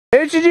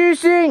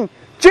Introducing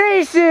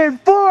Jason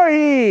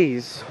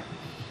Voorhees.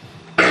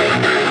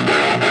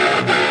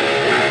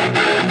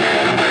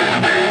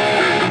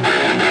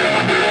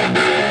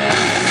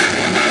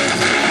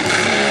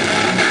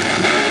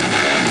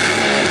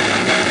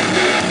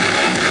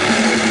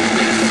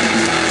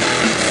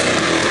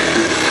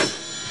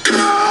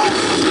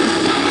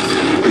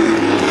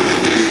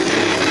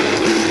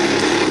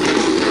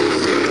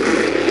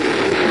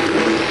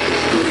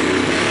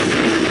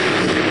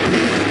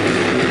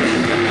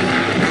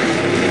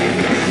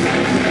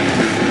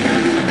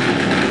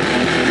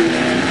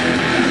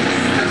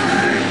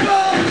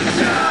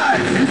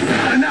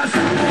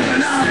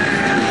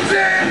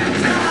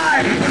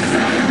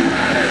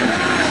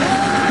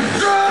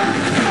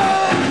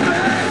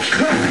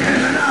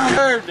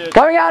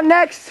 Coming out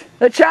next,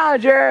 the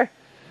challenger,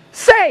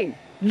 Saint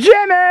Jimmy!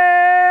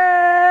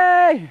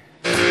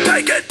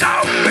 Take it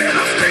down with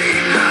a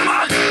steam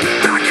hammer.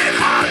 Back it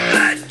hard,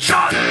 let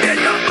shot in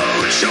your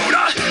moon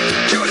shooter.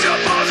 Use your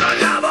balls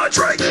and have a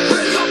drink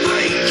with a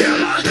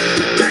painkiller.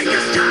 Take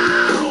us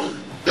down.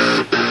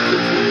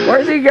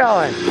 Where's he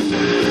going?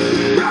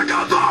 Back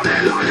up on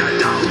it like a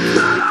dope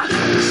fella.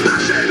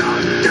 Smash it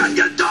up, get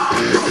your dog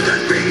broken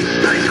feet.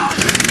 Make up.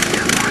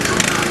 Get back to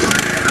the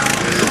train.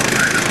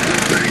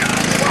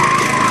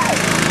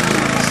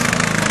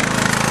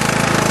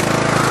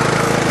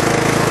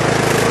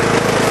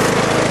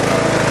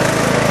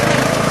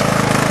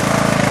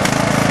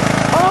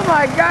 Oh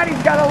my God,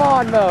 he's got a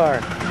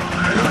lawnmower.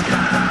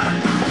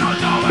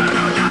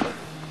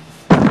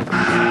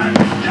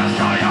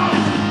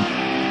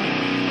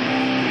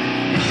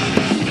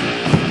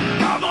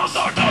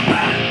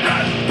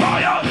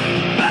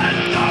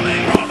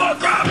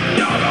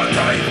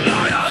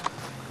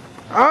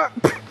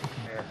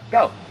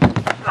 Go.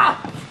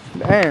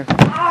 Damn.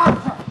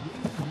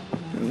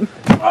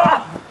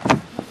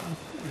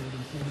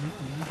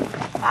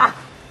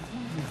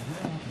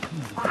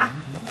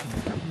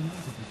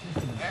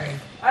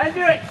 I didn't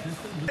do it!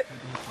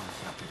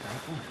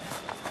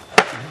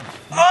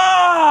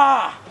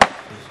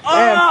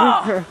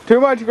 Damn, too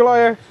much,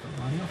 Gloria.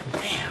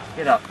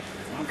 Get up.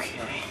 Okay.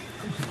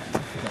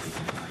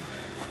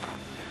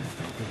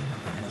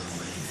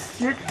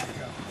 Sit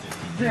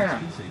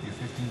down.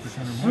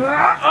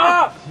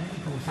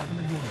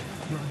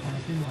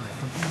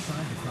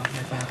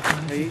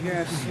 Are you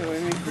guys still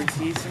with me for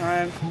tea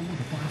time?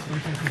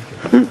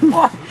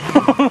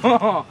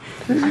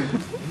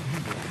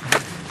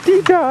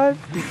 Tea time.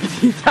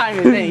 Tea time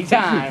is any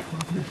time.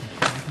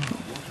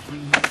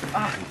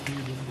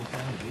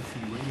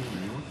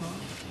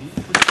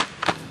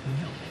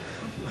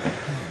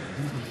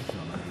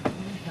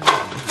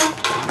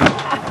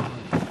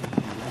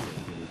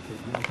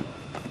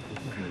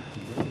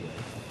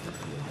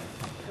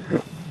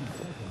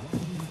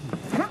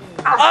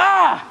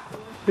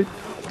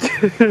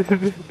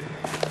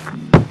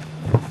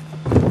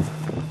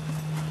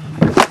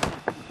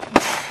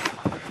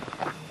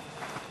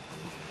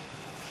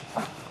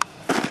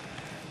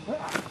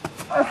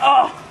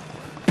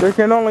 There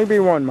can only be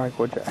one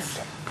Michael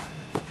Jackson.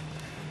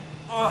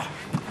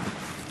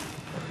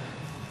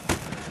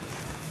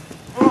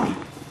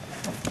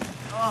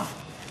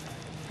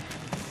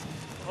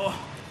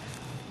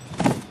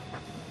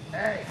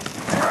 Hey.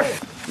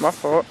 My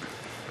fault.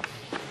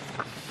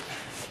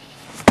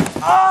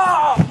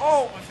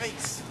 Oh, my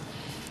face.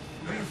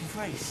 Beautiful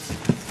face.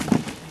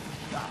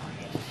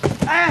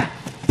 Ah!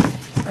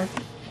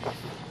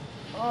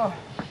 Oh.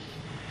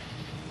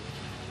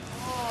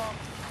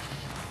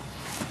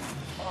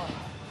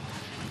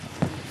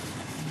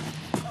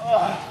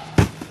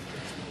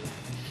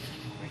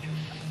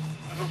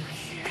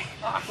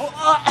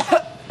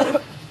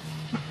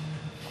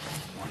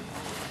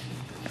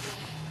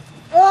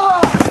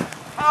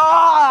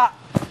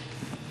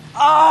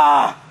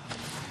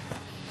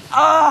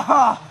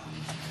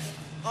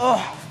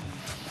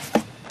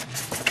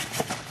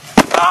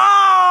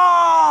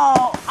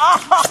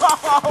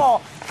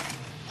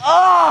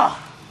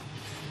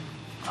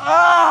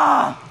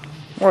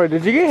 Wait,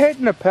 did you get hit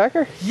in the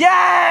pecker?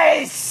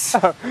 Yes!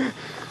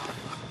 Oh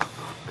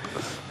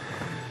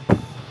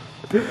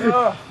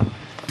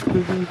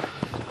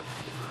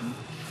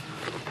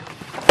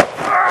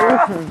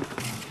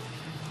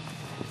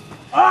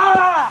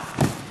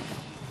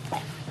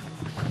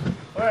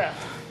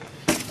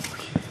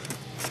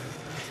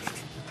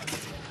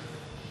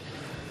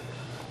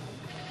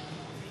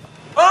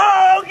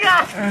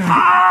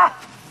God!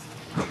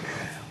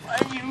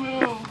 Why'd you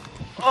move?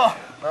 Oh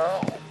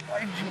no!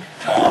 Why'd you?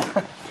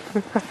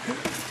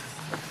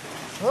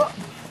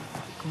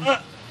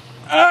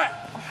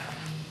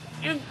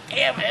 You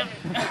damn him!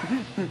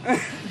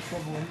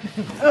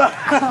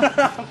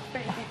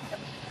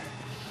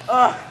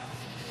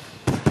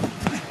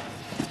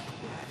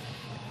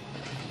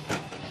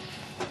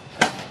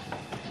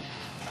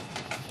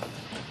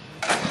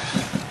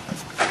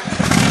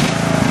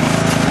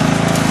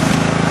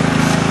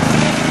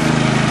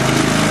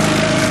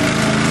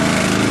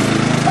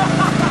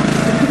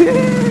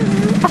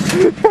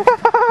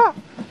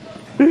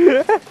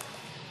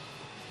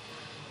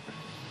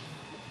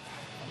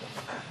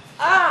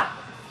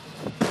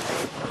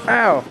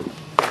 Ow.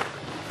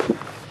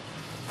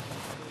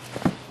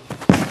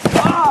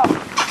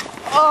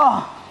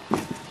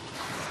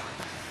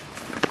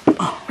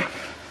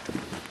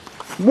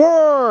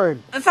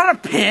 One. That's not a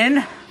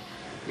pin.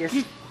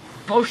 Yes.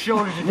 Both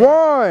shoulders.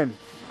 One.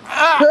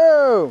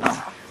 Two.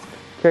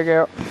 Kick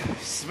out.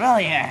 Smell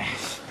your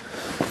ass.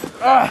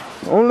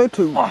 Only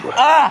two.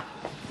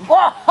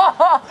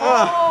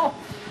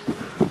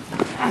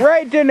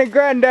 Right in the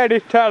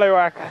granddaddy's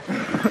tallywhacker.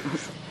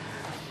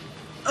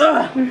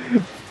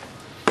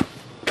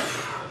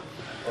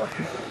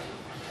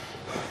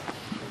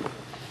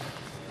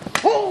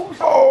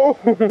 Oh!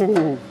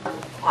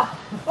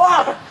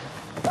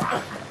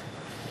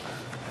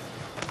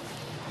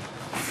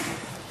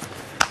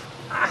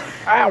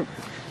 Ow!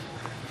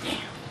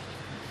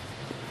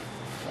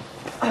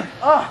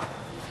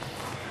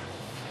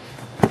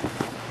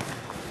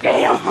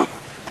 Damn!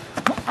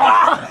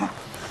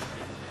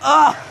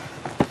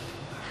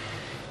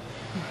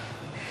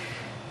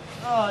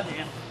 Oh,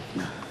 damn.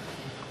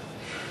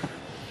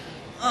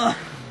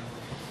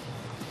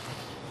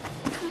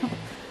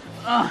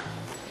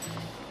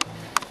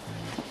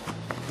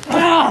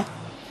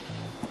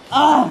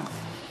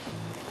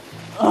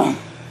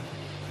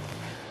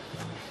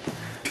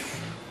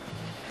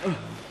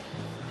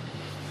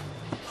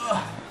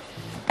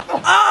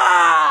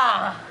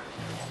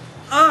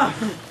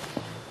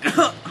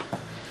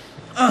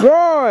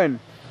 One,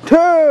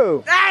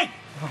 two. Hey!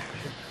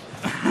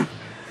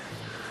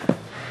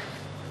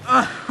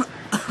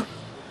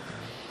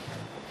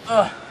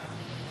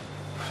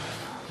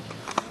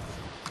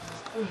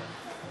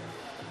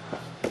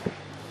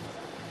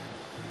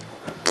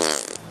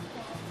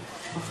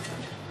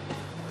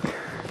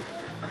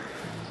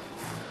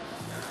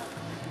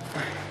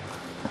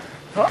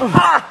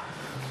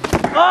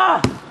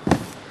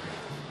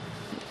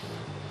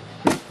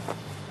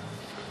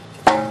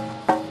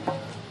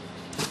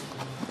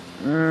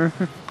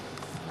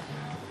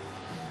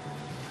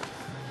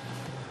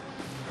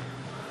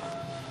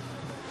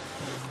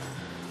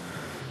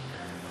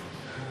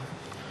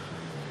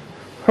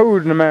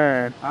 Who's the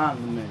man?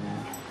 I'm the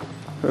man.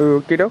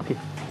 Okie dokie.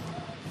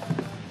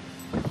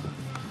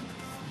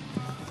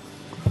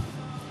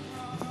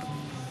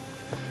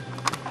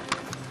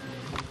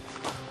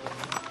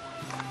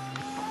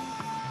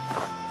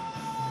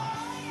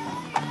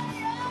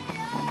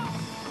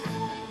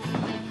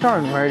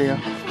 Darn radio.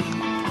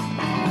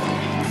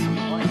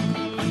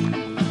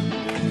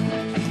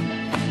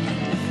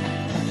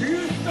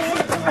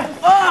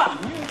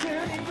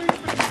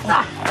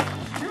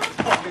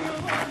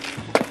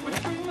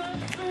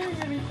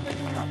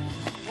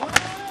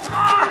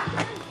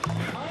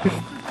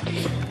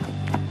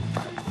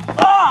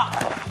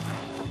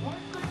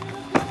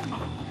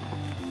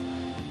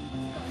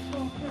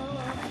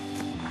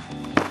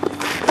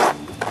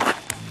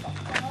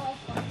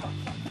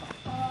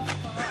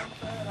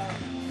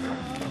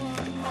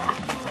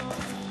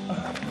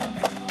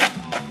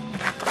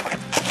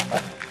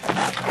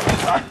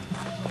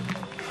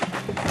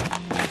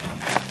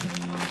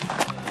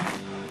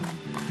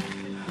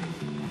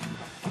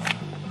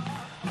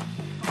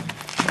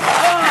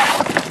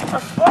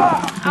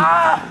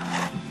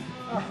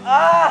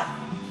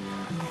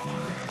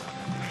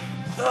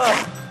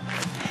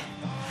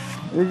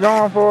 You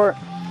going for it?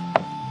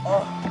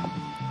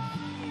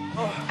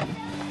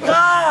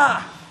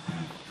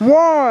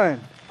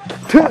 One,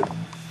 two.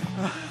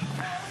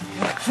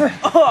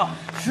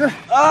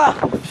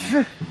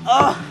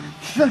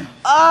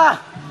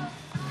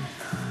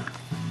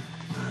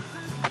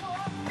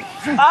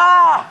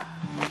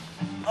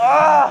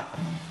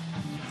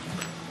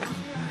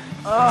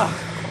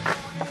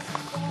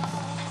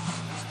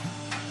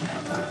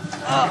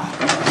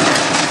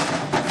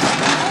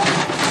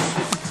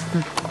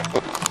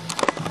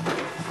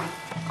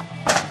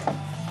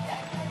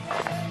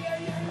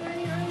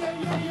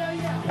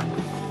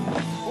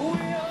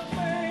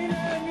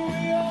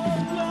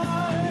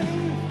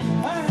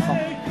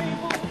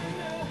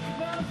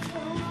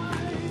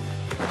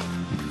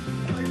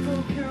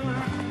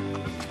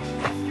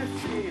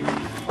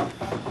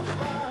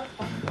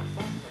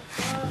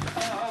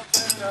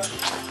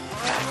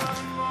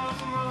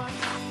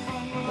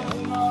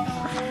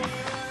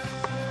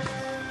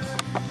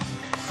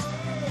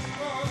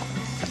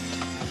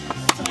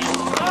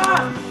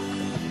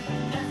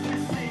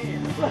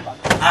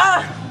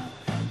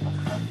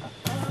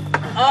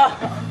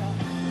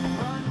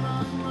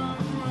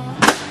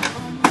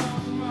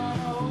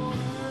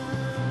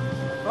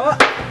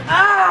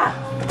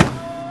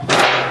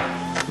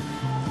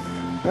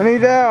 And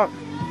he's out.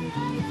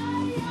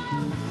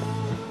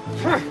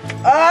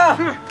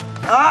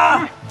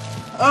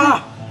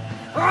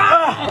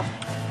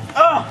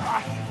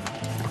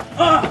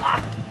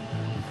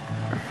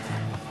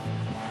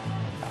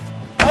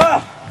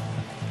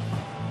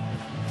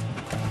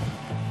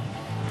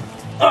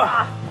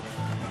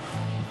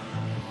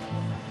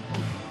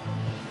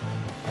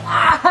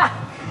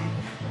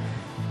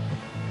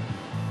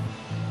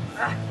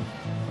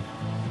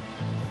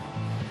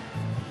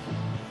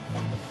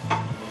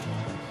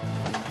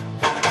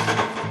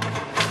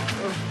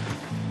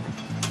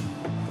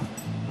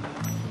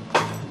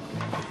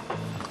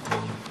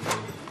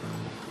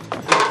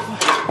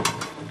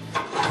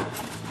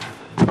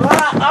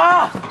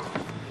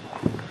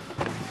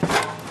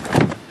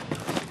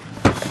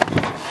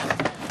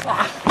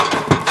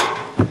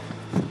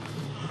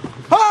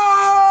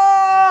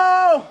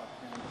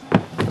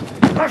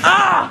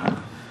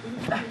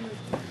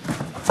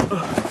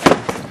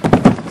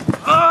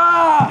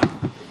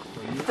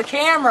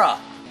 camera.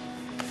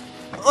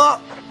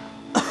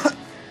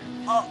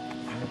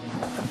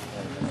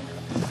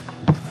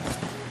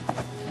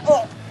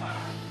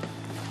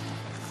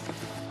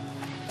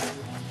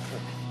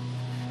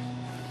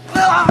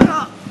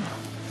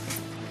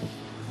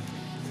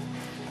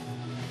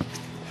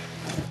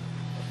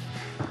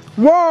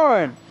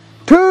 One,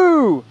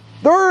 two,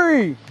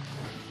 three.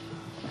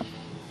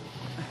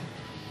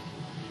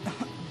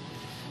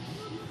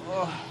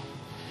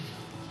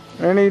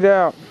 And he's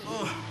out.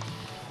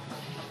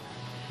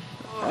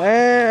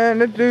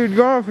 And that dude's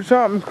going for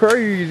something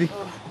crazy.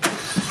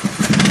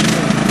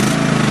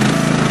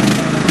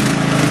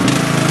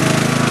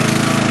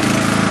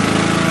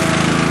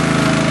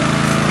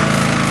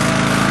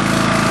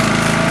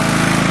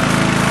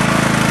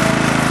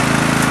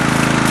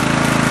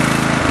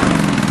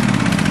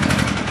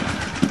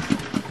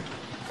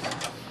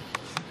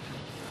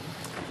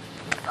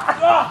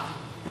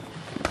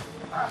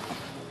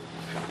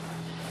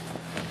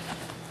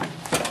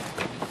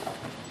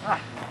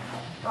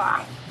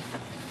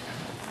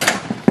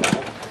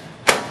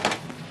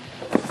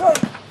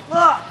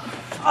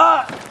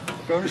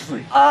 Go to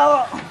sleep.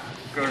 Go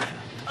to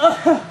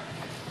sleep.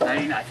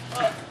 Nighty night.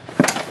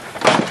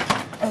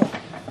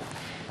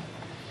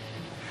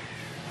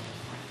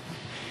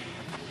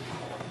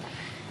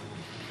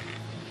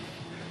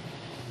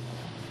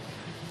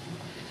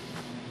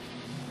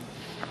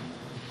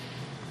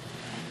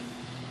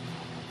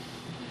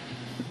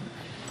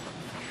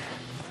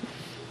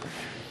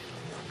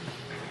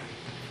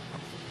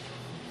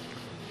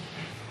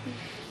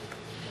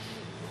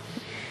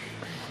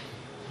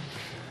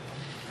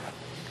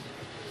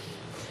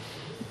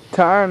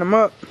 Tying them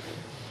up.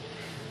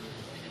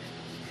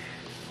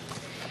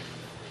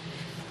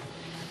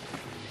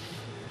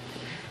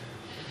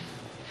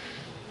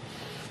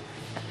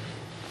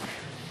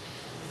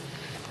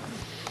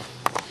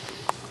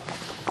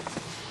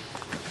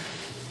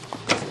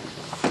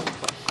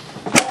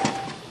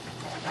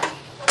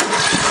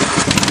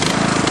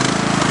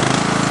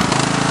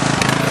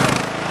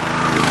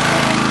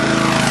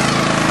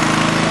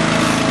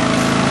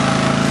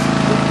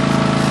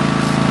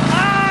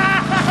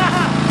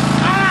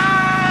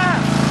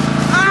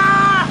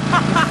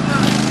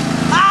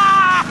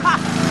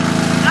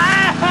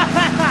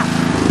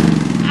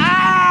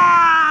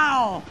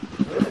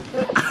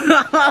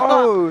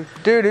 Oh,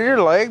 dude, is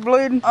your leg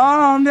bleeding?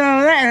 Oh no,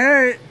 that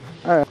hurt.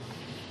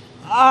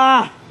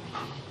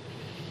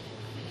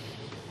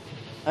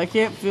 I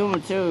can't feel my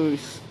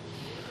toes.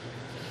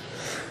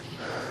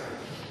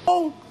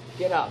 Oh!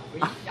 Get up.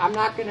 I'm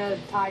not gonna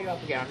tie you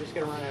up again. I'm just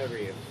gonna run over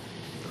you.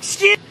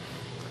 Shit!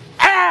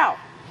 Ow!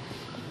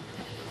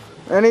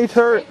 And he's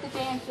hurt. Take the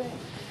damn thing.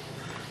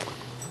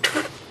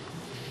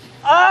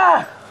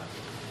 Ah!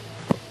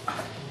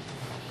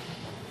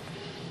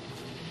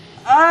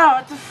 Ah!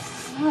 What the fuck?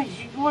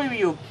 What are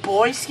you, a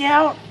Boy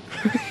Scout?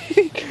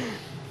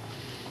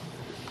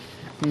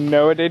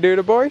 Know what they do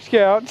to Boy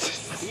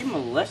Scouts. You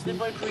molested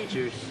by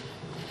preachers.